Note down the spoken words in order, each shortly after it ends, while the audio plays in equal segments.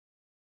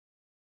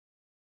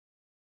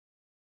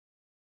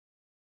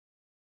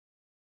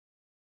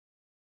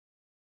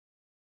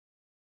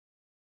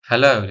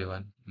Hello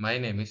everyone, my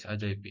name is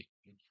Ajay P.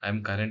 I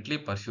am currently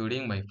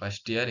pursuing my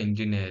first year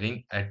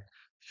engineering at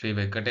Sri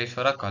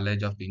Venkateswara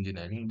College of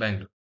Engineering,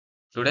 Bangalore.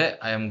 Today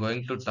I am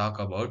going to talk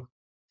about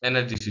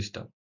energy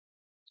system.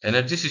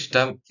 Energy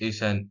system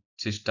is a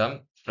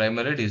system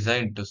primarily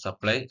designed to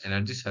supply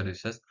energy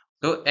services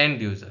to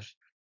end users.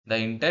 The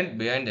intent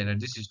behind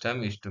energy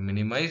system is to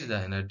minimize the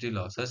energy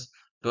losses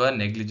to a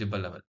negligible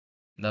level.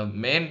 The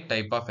main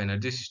type of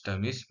energy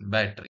system is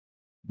battery.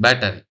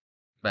 Battery.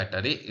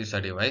 Battery is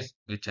a device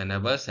which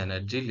enables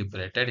energy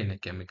liberated in a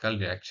chemical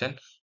reaction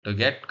to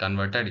get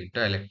converted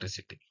into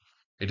electricity.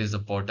 It is a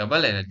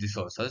portable energy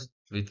source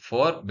with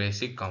four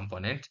basic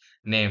components,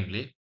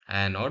 namely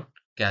anode,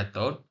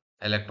 cathode,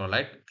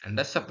 electrolyte, and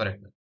a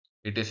separator.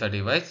 It is a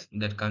device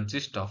that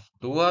consists of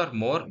two or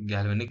more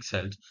galvanic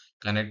cells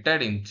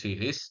connected in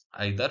series,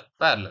 either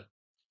parallel.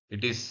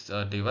 It is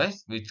a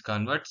device which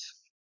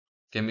converts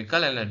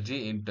chemical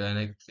energy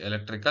into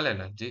electrical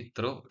energy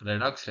through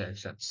redox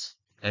reactions.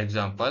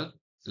 Example,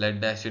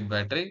 lead acid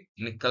battery,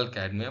 nickel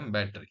cadmium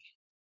battery.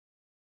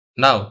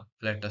 Now,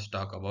 let us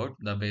talk about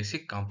the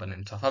basic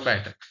components of a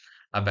battery.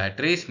 A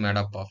battery is made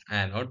up of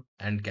anode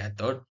and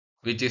cathode,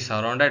 which is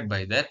surrounded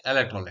by their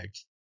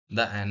electrolytes.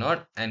 The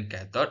anode and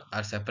cathode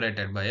are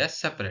separated by a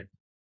separator.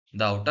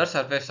 The outer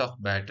surface of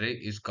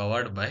battery is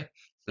covered by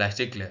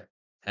plastic layer.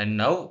 And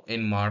now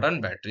in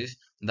modern batteries,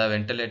 the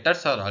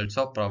ventilators are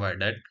also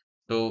provided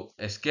to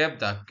escape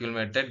the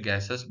accumulated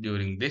gases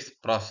during this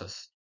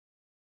process.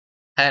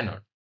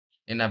 Anode.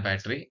 In a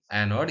battery,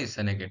 anode is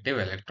a negative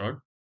electrode.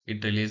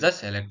 It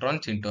releases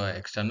electrons into an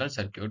external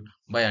circuit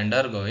by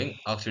undergoing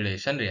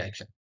oxidation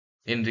reaction.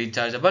 In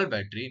rechargeable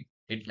battery,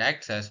 it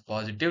acts as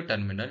positive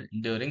terminal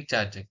during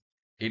charging.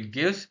 It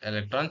gives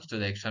electrons to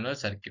the external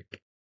circuit.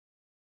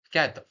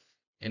 Cathode.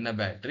 In a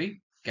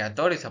battery,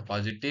 cathode is a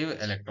positive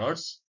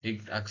electrodes.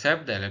 It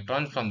accepts the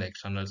electrons from the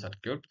external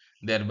circuit,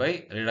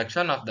 thereby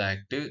reduction of the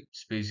active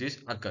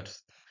species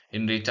occurs.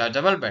 In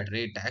rechargeable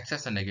battery, it acts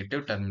as a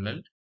negative terminal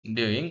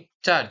during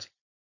charge.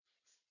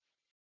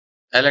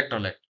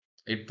 Electrolyte.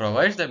 It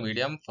provides the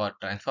medium for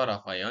transfer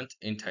of ions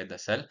inside the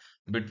cell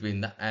between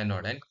the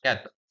anode and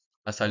cathode.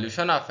 A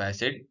solution of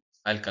acid,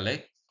 alkali,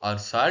 or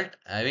salt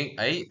having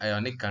high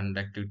ionic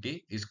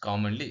conductivity is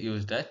commonly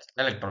used as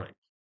electrolyte.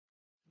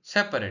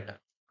 Separator.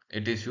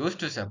 It is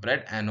used to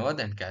separate anode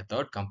and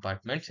cathode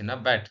compartments in a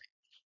battery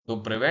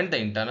to prevent the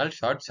internal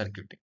short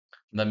circuiting.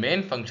 The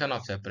main function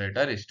of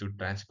separator is to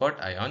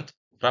transport ions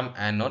from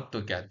anode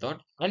to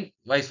cathode and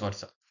vice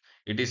versa.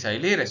 It is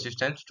highly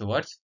resistant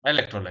towards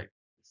electrolyte.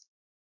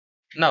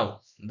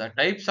 Now, the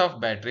types of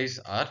batteries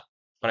are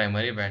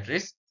primary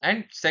batteries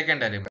and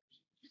secondary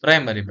batteries.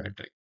 Primary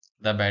battery.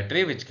 The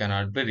battery which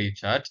cannot be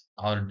recharged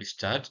or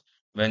discharged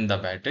when the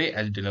battery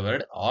has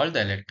delivered all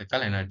the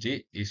electrical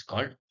energy is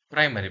called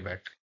primary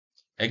battery.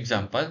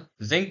 Example,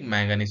 zinc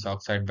manganese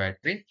oxide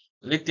battery,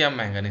 lithium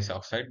manganese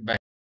oxide battery.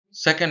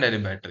 Secondary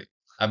battery.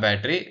 A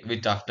battery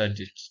which after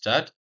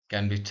discharge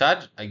can be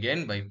charged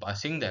again by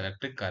passing the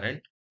electric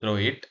current through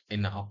it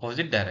in the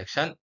opposite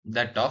direction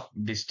that of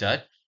discharge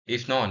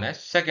is known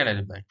as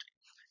secondary battery.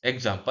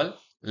 Example,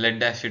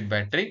 lead acid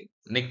battery,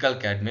 nickel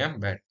cadmium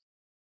battery.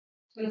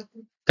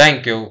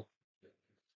 Thank you.